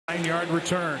9-yard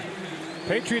return.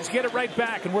 Patriots get it right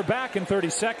back, and we're back in 30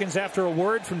 seconds after a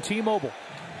word from T-Mobile.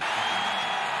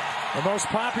 The most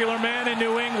popular man in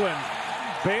New England,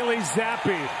 Bailey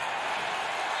Zappe.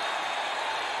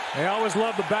 They always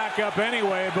love the backup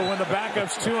anyway, but when the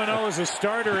backup's 2-0 as a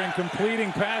starter and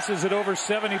completing passes at over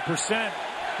 70%,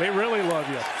 they really love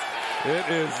you. It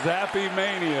is Zappe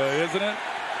mania, isn't it?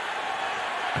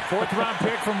 4th-round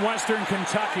pick from Western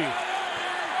Kentucky.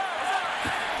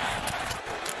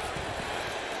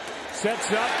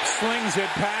 Sets up, slings it,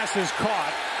 pass is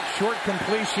caught. Short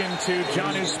completion to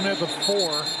Jonnu Smith of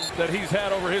 4 that he's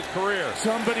had over his career.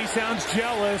 Somebody sounds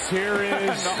jealous. Here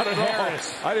is Not at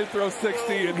Harris. all. I didn't throw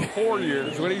 60 in 4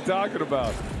 years. What are you talking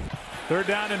about? 3rd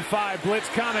down and 5. Blitz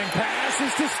coming.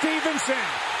 Passes to Stevenson.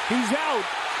 He's out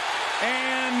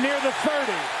and near the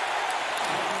 30.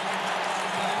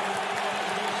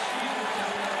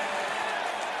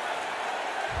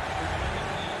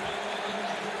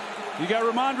 You got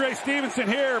Ramondre Stevenson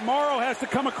here. Morrow has to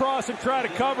come across and try to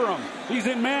cover him. He's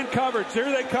in man coverage. Here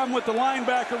they come with the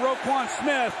linebacker, Roquan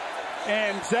Smith.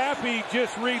 And Zappe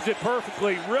just reads it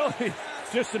perfectly. Really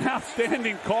just an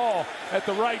outstanding call at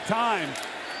the right time.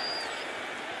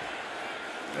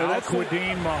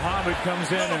 Al-Quadin Muhammad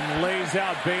comes in and lays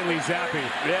out Bailey Zappe.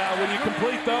 Yeah, when you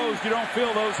complete those, you don't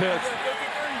feel those hits.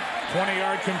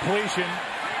 20-yard completion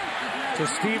to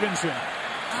Stevenson.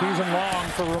 Season long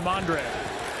for Ramondre.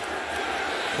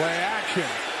 Play action.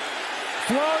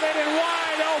 Floated and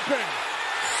wide open.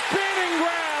 Spinning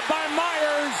grab by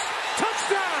Myers.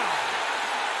 Touchdown!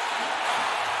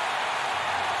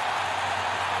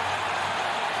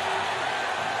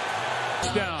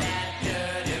 Touchdown.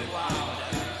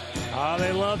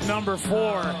 They love number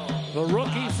 4. The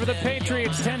rookie for the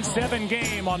Patriots 10-7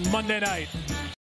 game on Monday night.